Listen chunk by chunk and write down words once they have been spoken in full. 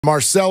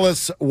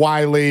Marcellus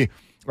Wiley,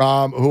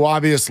 who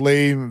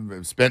obviously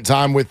spent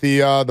time with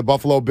the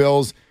Buffalo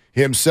Bills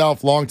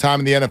himself, long time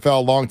in the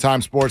NFL, long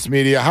time sports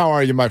media. How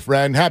are you, my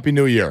friend? Happy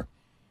New Year.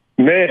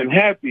 Man,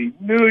 happy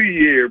New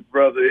Year,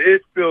 brother.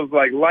 It feels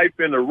like life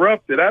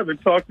interrupted. I haven't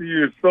talked to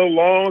you in so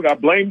long. I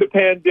blame the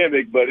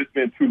pandemic, but it's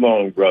been too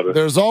long, brother.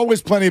 There's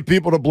always plenty of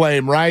people to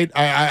blame, right?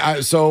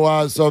 So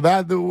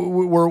that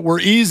we're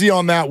easy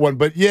on that one.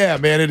 But yeah,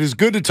 man, it is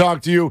good to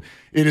talk to you.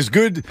 It is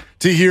good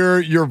to hear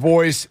your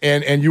voice,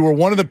 and you were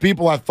one of the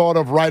people I thought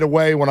of right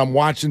away when I'm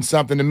watching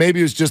something, and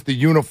maybe it's just the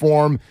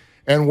uniform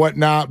and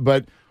whatnot.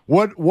 But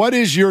what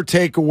is your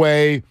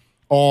takeaway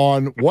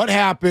on what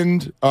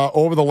happened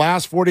over the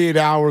last 48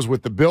 hours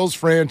with the Bills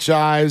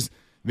franchise,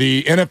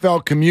 the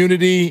NFL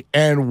community,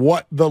 and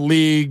what the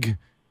league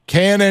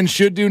can and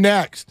should do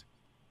next?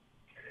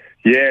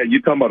 Yeah,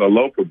 you're talking about a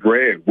loaf of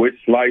bread. Which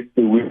slice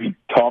do we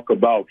talk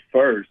about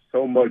first?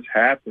 So much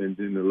happened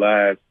in the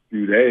last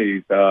few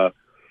days.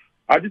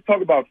 I just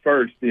talk about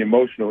first the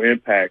emotional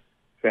impact,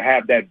 to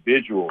have that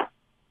visual,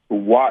 to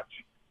watch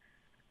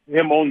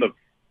him on the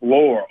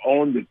floor,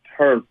 on the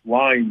turf,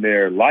 lying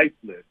there,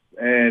 lifeless.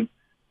 And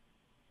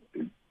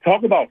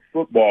talk about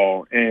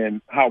football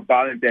and how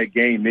violent that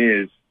game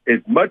is. As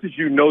much as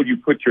you know you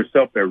put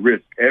yourself at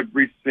risk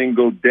every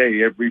single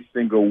day, every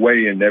single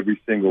way, and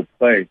every single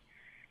play,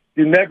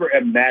 you never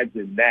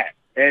imagine that.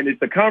 And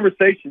it's a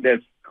conversation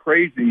that's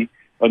crazy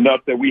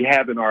enough that we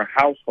have in our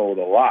household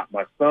a lot.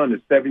 My son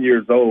is 7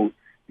 years old.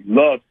 He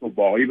loves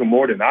football even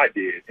more than I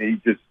did, and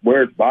he just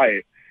swears by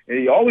it. And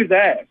he always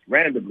asks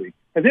randomly,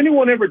 has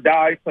anyone ever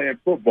died playing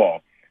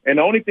football? And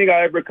the only thing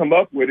I ever come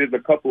up with is a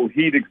couple of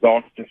heat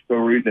exhaustion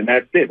stories, and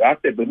that's it. I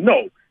said, but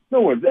no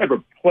one's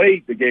ever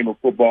played the game of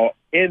football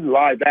in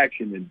live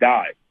action and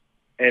died.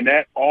 And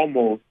that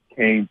almost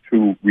came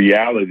to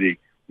reality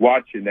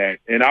watching that.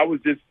 And I was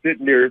just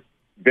sitting there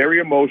very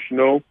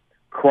emotional,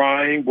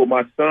 crying with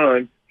my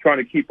son, trying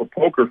to keep a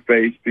poker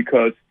face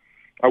because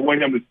I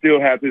want him to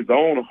still have his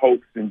own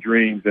hopes and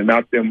dreams and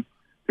not them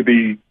to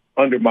be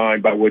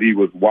undermined by what he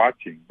was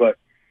watching. But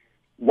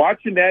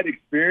watching that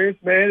experience,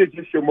 man, it's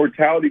just your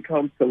mortality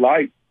comes to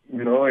light,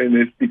 and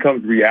it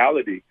becomes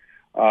reality.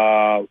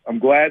 I'm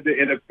glad the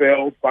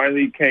NFL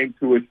finally came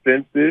to its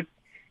senses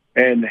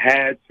and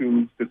had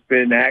to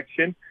suspend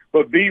action.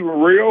 But be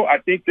real, I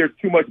think there's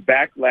too much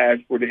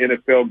backlash for the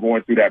NFL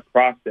going through that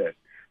process.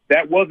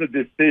 That was a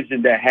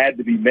decision that had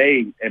to be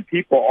made, and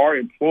people are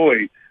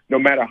employed, no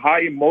matter how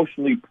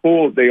emotionally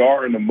pulled they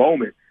are in the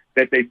moment,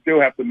 that they still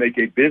have to make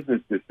a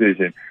business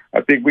decision.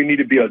 I think we need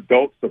to be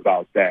adults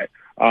about that.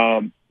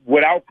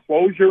 Without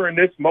closure in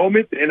this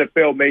moment, the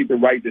NFL made the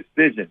right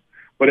decision.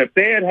 But if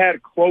they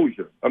had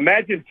closure,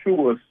 imagine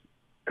Tua's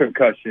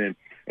concussion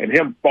and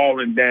him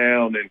falling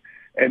down,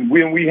 and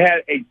when we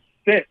had a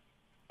sense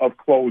of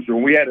closure,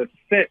 when we had a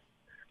sense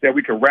that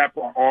we could wrap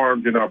our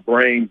arms and our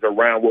brains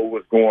around what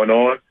was going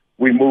on,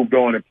 we moved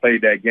on and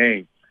played that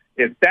game.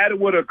 If that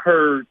would have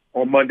occurred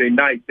on Monday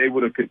night, they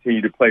would have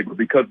continued to play. But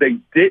because they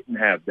didn't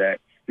have that,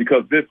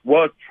 because this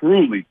was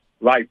truly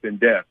life and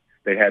death,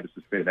 they had to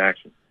suspend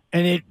action.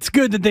 And it's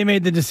good that they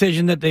made the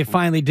decision that they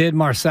finally did,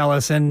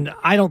 Marcellus. And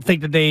I don't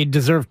think that they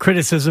deserve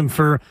criticism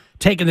for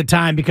taking the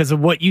time because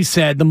of what you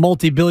said, the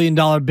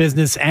multi-billion-dollar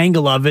business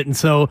angle of it. And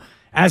so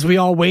as we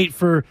all wait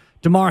for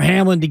Damar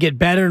Hamlin to get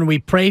better and we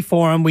pray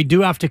for him, we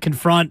do have to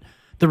confront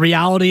the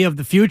reality of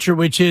the future,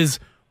 which is,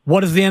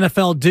 what does the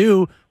NFL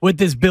do with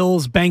this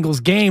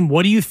Bills-Bengals game?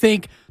 What do you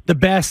think the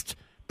best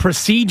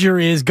procedure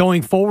is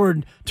going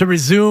forward to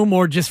resume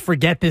or just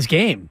forget this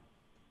game?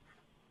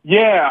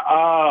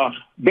 Yeah,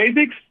 they've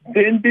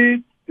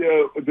extended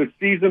the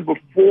season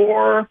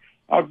before,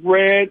 I've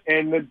read,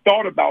 and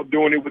thought about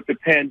doing it with the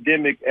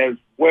pandemic as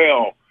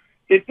well.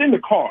 It's in the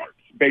cards,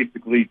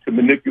 basically, to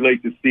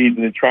manipulate the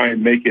season and try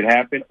and make it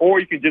happen. Or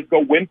you can just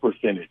go win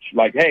percentage.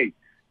 Like, hey,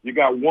 you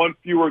got one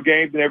fewer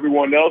game than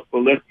everyone else, but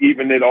let's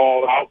even it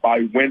all out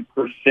by win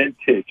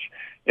percentage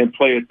and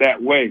play it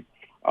that way.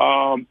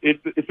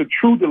 It's a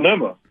true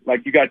dilemma.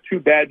 Like, you got two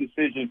bad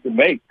decisions to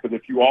make, because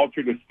if you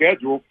alter the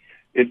schedule,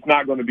 it's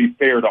not going to be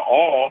fair to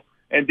all.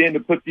 And then to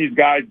put these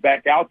guys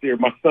back out there,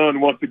 my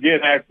son once again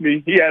asked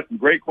me, he asked some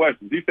great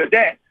questions. He said,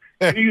 Dad,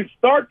 do you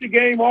start the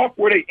game off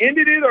where they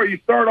ended it, or you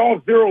start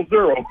off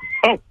 0-0?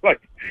 I was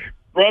like,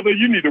 brother,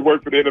 you need to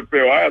work for the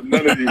NFL. I have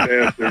none of these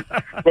answers.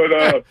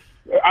 But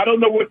I don't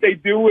know what they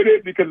do with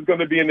it, because it's going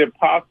to be an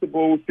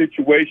impossible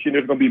situation.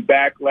 There's going to be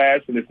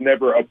backlash, and it's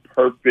never a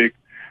perfect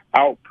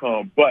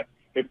outcome. But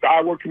if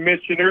I were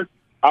commissioner,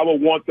 I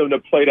would want them to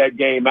play that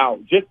game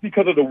out just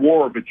because of the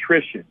war of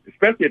attrition,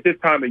 especially at this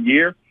time of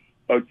year.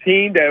 A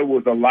team that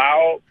was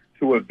allowed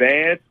to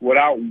advance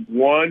without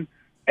one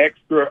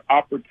extra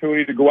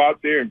opportunity to go out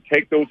there and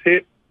take those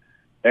hits,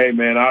 hey,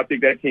 man, I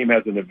think that team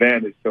has an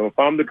advantage. So if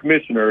I'm the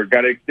commissioner,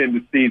 got to extend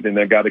the season,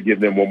 I got to give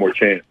them one more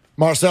chance.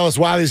 Marcellus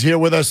Wiley's here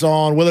with us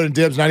on Willard and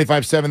Dibs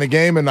 95.7 The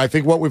Game, and I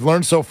think what we've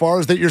learned so far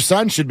is that your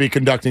son should be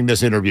conducting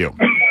this interview.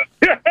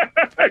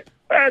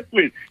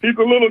 Exactly. He's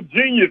a little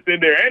genius in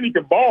there, and he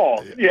can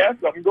ball. He has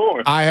something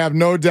going. I have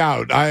no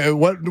doubt.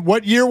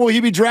 What year will he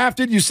be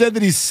drafted? You said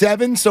that he's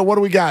 7, so what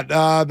do we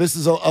got? This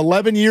is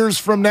 11 years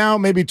from now,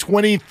 maybe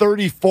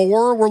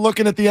 2034. We're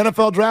looking at the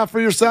NFL draft for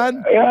your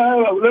son?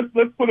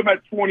 Let's put him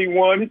at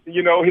 21.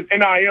 You know, his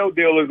NIL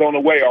deal is on the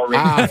way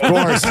already. Of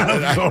course.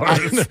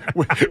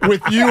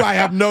 With you, I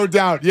have no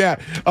doubt. Yeah.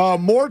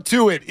 More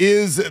to it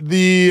is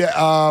the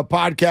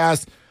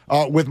podcast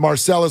with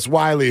Marcellus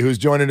Wiley, who's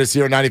joining us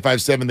here at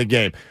 95.7 The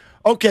Game.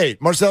 Okay,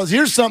 Marcellus,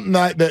 here's something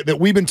that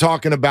we've been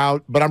talking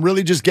about, but I'm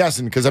really just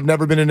guessing because I've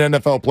never been an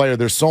NFL player.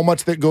 There's so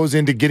much that goes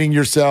into getting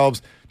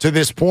yourselves to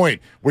this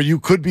point where you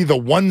could be the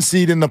 1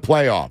 seed in the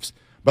playoffs.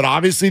 But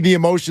obviously the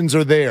emotions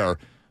are there.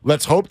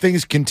 Let's hope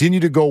things continue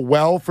to go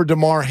well for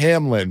Damar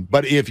Hamlin.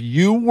 But if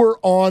you were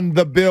on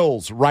the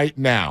Bills right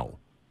now,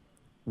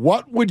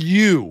 what would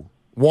you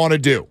want to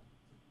do?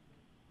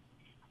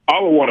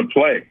 I would want to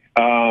play.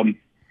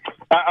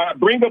 I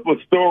bring up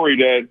a story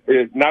that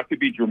is not to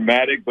be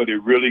dramatic, but it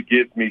really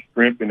gives me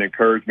strength and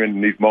encouragement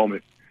in these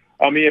moments.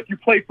 I mean, if you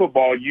play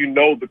football, you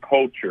know the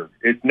culture.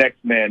 It's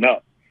next man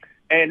up.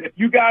 And if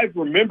you guys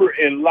remember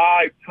in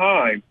live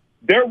time,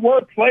 there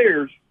were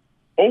players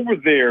over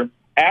there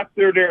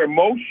after their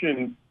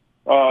emotions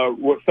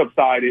were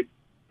subsided,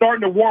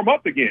 starting to warm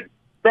up again,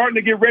 starting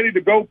to get ready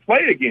to go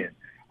play again.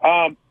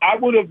 I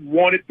would have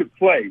wanted to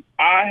play.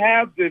 I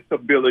have this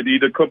ability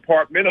to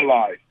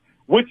compartmentalize,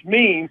 which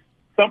means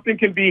something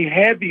can be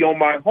heavy on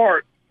my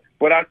heart,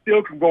 but I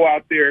still can go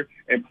out there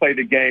and play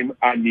the game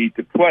I need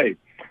to play.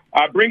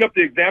 I bring up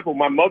the example.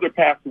 My mother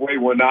passed away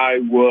when I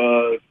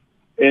was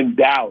in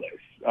Dallas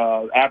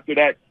after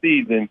that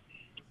season,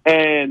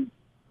 and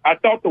I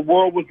thought the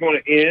world was going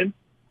to end.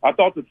 I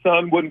thought the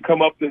sun wouldn't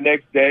come up the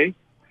next day.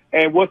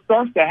 And what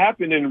starts to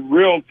happen in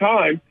real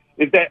time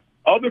is that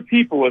other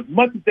people, as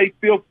much as they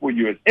feel for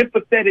you, as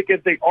empathetic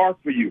as they are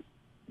for you,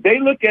 they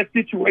look at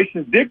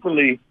situations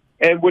differently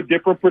and with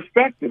different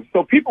perspectives.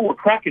 So people were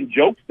cracking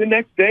jokes the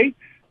next day.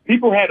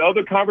 People had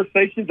other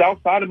conversations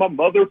outside of my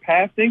mother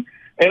passing.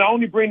 And I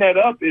only bring that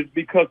up is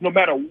because no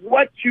matter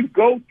what you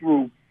go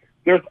through,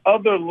 there's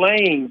other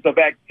lanes of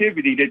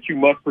activity that you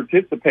must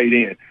participate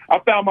in. I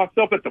found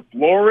myself at the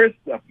florist,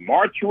 the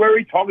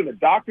mortuary, talking to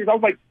doctors. I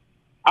was like,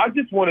 I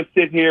just want to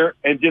sit here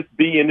and just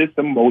be in this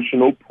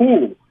emotional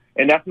pool.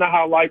 And that's not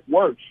how life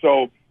works.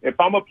 So if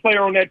I'm a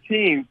player on that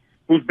team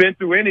who's been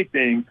through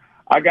anything,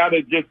 I got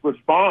to just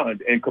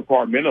respond and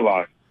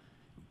compartmentalize.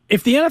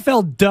 If the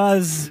NFL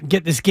does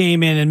get this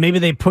game in and maybe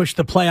they push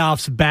the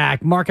playoffs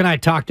back, Mark and I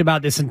talked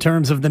about this in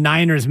terms of the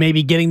Niners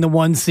maybe getting the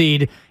 1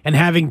 seed and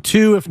having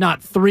 2, if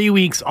not 3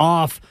 weeks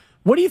off.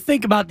 What do you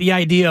think about the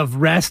idea of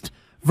rest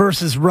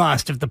versus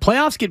rust? If the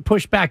playoffs get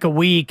pushed back a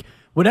week,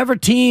 whatever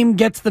team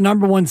gets the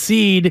number 1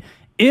 seed,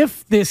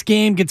 if this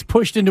game gets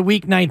pushed into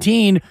week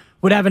 19,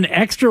 would have an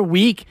extra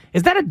week.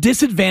 Is that a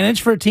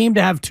disadvantage for a team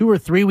to have 2 or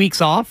 3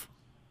 weeks off?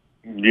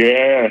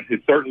 Yeah,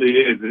 it certainly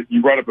is.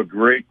 You brought up a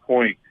great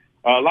point.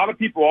 A lot of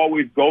people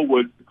always go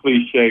with the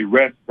cliche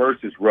rest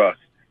versus rust,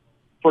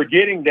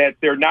 forgetting that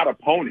they're not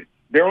opponents.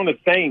 They're on the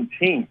same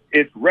team.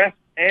 It's rest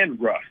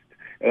and rust.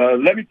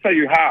 Let me tell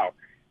you how.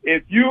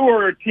 If you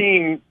are a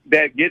team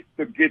that gets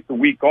the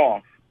week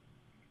off,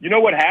 you know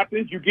what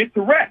happens? You get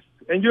to rest.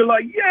 And you're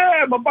like,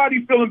 yeah, my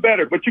body's feeling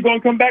better, but you're going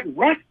to come back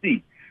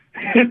rusty.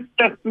 It's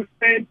just the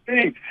same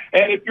thing.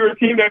 And if you're a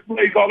team that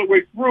plays all the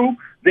way through,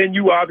 then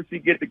you obviously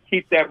get to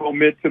keep that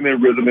momentum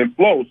and rhythm and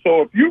flow.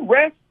 So if you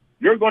rest,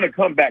 you're going to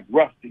come back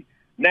rusty.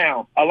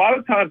 Now, a lot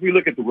of times we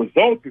look at the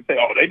results and say,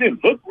 oh, they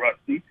didn't look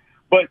rusty,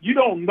 but you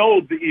don't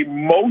know the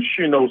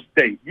emotional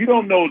state. You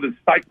don't know the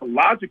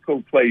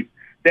psychological place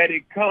that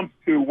it comes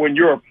to when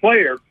you're a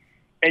player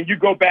and you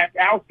go back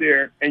out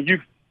there and you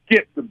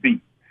skip the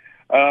beat.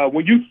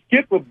 When you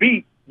skip a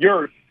beat,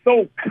 you're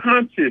so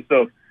conscious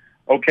of,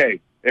 okay,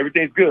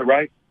 everything's good,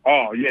 right?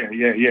 Oh,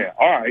 yeah.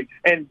 All right.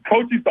 And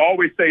coaches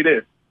always say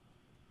this,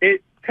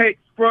 it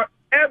takes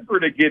forever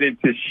to get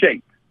into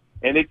shape,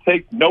 and it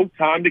takes no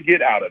time to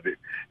get out of it.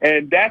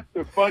 And that's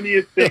the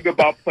funniest thing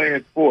about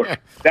playing sports.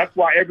 That's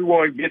why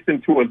everyone gets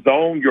into a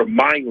zone. You're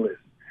mindless.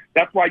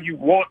 That's why you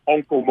want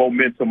uncle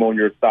momentum on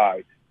your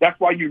side. That's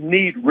why you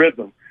need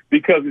rhythm,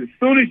 because as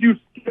soon as you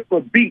skip a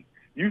beat,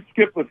 you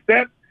skip a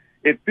step,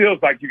 it feels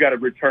like you got to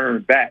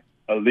return back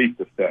at least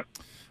a step.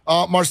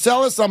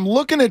 Marcellus, I'm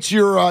looking at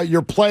your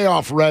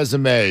playoff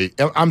resume.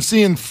 I'm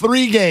seeing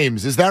 3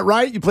 games. Is that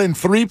right? You played in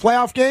 3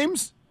 playoff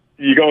games?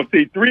 You're going to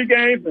see 3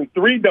 games and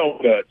 3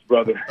 donuts,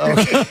 brother.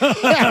 Okay.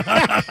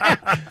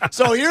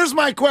 So here's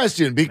my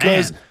question,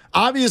 because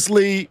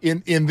obviously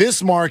in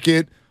this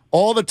market,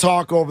 all the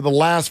talk over the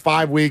last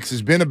 5 weeks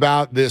has been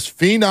about this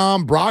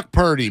phenom, Brock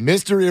Purdy.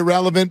 Mr.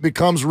 Irrelevant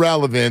becomes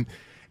relevant.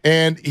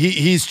 And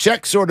he's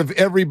checked sort of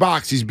every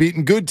box. He's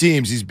beaten good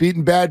teams. He's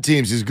beaten bad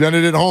teams. He's done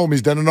it at home.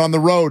 He's done it on the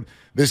road.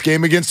 This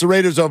game against the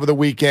Raiders over the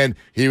weekend,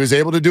 he was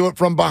able to do it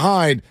from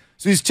behind.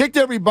 So he's ticked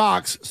every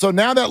box. So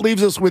now that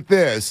leaves us with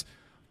this.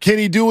 Can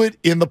he do it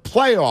in the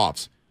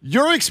playoffs?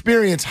 Your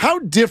experience, how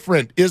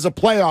different is a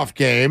playoff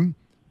game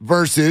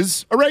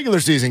versus a regular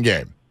season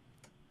game?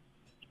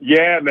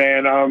 Yeah,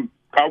 man.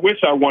 I wish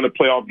I won a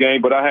playoff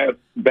game, but I had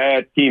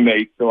bad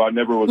teammates, so I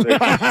never was able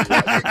to.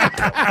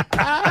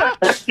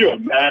 You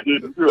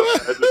imagine.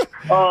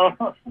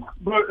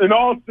 But in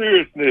all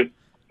seriousness,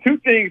 two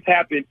things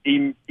happen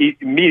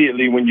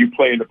immediately when you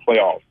play in the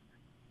playoffs.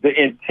 The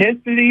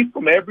intensity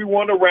from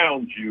everyone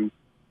around you,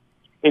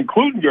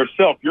 including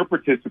yourself, you're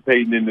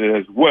participating in it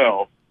as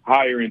well,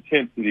 higher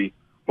intensity,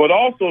 but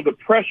also the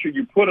pressure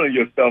you put on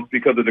yourself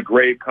because of the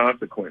grave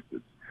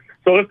consequences.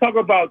 So let's talk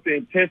about the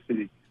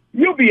intensity.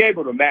 You'll be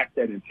able to match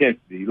that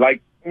intensity.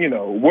 Like,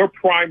 we're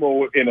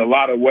primal in a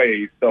lot of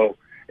ways. So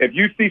if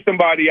you see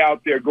somebody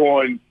out there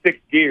going 6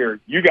 gears,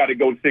 you got to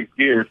go 6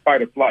 gears,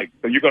 fight or flight.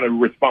 So you're going to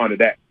respond to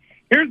that.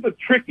 Here's the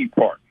tricky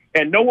part,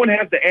 and no one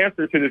has the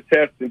answer to this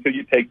test until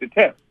you take the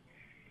test.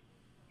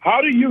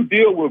 How do you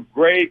deal with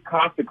grave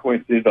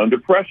consequences under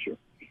pressure?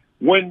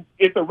 When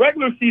it's a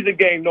regular season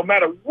game, no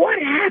matter what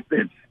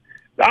happens,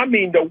 I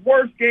mean, the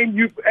worst game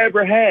you've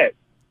ever had,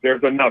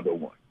 there's another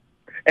one.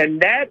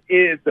 And that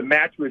is the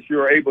mattress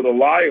you're able to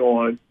lie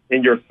on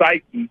in your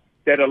psyche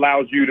that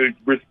allows you to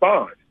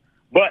respond.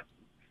 But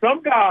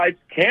some guys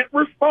can't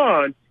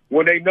respond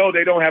when they know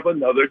they don't have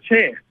another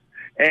chance.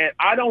 And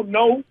I don't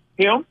know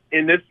him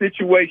in this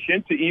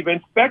situation to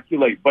even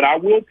speculate, but I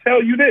will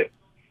tell you this.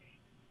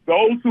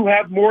 Those who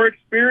have more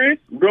experience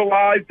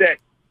realize that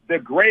the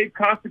grave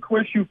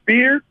consequence you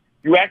fear,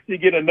 you actually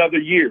get another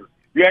year.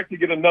 You actually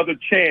get another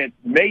chance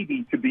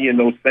maybe to be in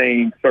those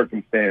same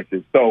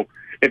circumstances. So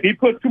if he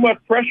puts too much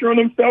pressure on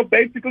himself,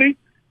 basically,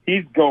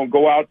 he's going to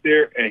go out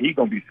there and he's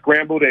going to be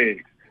scrambled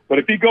eggs. But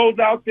if he goes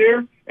out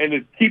there and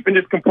is keeping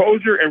his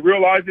composure and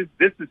realizes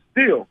this is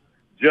still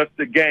just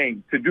a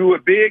game, to do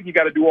it big, you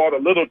got to do all the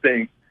little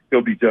things.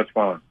 He'll be just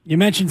fine. You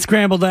mentioned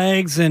scrambled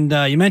eggs and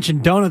you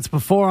mentioned donuts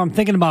before. I'm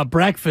thinking about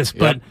breakfast,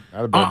 but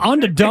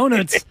on to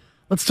donuts.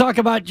 Let's talk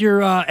about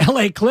your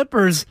L.A.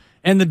 Clippers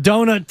and the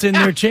donut in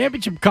their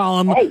championship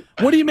column.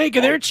 What do you make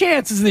of their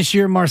chances this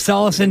year,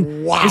 Marcellus? And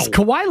is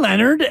Kawhi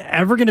Leonard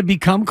ever going to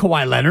become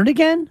Kawhi Leonard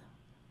again?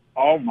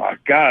 Oh, my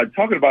God.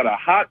 Talking about a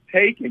hot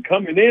take and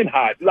coming in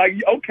hot.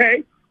 Like,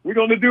 okay, we're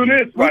going to do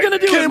this. We're going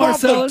to do it,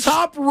 Marcellus.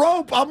 Off the top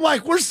rope. I'm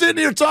like, we're sitting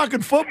here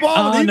talking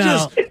football, and he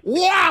just,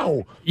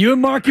 wow. You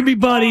and Mark can be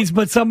buddies,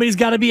 but somebody's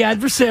got to be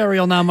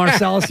adversarial now,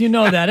 Marcellus. You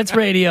know that. It's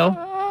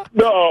radio.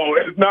 No,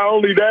 it's not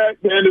only that,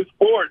 man. It's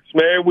sports,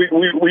 man.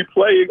 We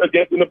play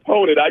against an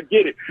opponent. I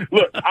get it.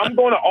 Look, I'm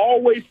going to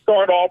always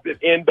start off and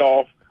end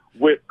off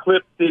with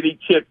Clip City,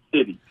 Chip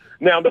City.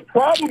 Now, the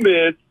problem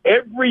is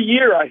every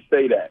year I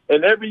say that,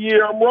 and every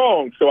year I'm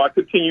wrong. So I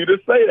continue to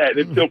say that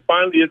until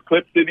finally it's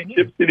Clip City,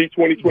 Chip City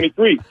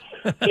 2023.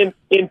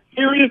 In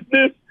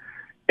seriousness,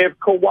 if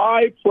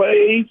Kawhi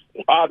plays,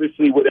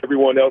 obviously with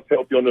everyone else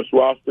healthy on this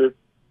roster,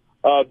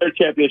 they're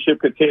championship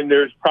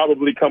contenders,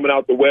 probably coming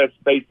out the West,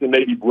 facing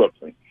maybe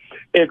Brooklyn.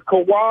 If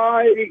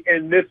Kawhi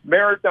in this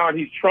marathon,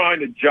 he's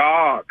trying to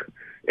jog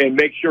and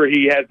make sure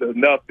he has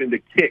enough in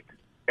the kick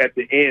at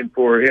the end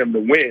for him to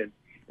win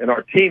and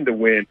our team to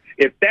win,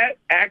 if that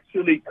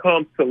actually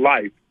comes to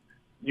life,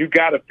 you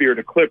got to fear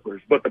the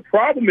Clippers. But the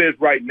problem is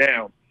right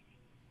now,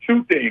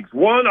 two things.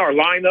 One, our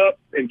lineup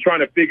and trying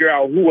to figure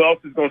out who else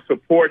is going to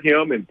support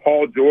him and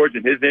Paul George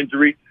and his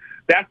injury.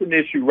 That's an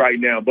issue right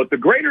now. But the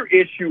greater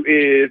issue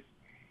is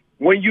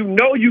when you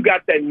know you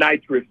got that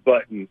nitrous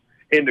button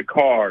in the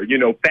car,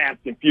 Fast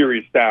and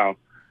Furious style,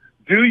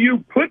 do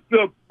you put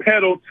the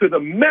pedal to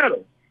the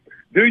metal?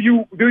 Do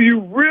you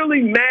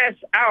really mash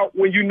out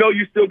when you know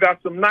you still got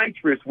some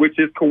nitrous, which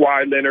is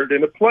Kawhi Leonard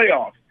in the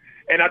playoffs?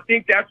 And I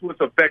think that's what's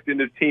affecting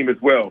this team as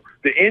well.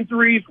 The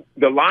injuries,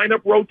 the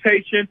lineup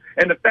rotation,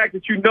 and the fact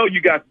that you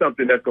got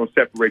something that's going to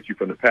separate you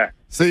from the pack.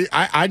 See,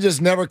 I just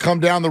never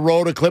come down the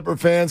road of Clipper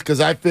fans because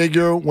I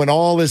figure when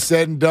all is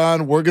said and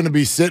done, we're going to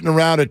be sitting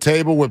around a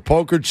table with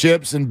poker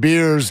chips and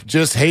beers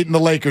just hating the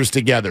Lakers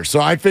together.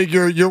 So I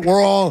figure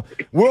we're all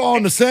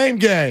in the same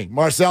gang,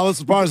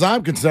 Marcellus, as far as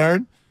I'm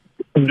concerned.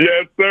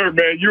 Yes, sir,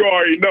 man. You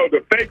already know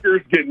the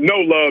fakers get no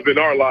love in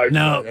our life.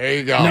 No, there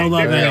you go. No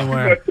love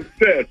anywhere.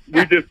 Success.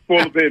 We're just full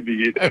of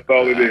envy. That's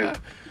all it is.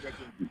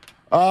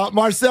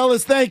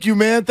 Marcellus, thank you,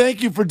 man.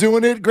 Thank you for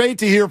doing it. Great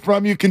to hear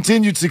from you.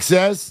 Continued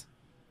success.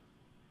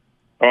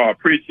 Oh, I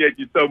appreciate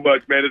you so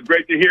much, man. It's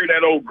great to hear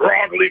that old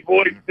groggly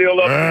voice still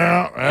up.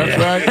 Yeah,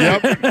 that's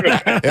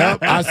right. Yep.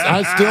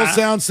 I still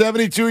sound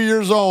 72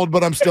 years old,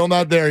 but I'm still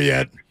not there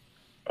yet.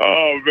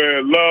 Oh,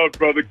 man. Love,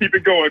 brother. Keep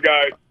it going,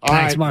 guys.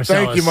 Thanks,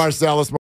 Marcellus. Thank you, Marcellus.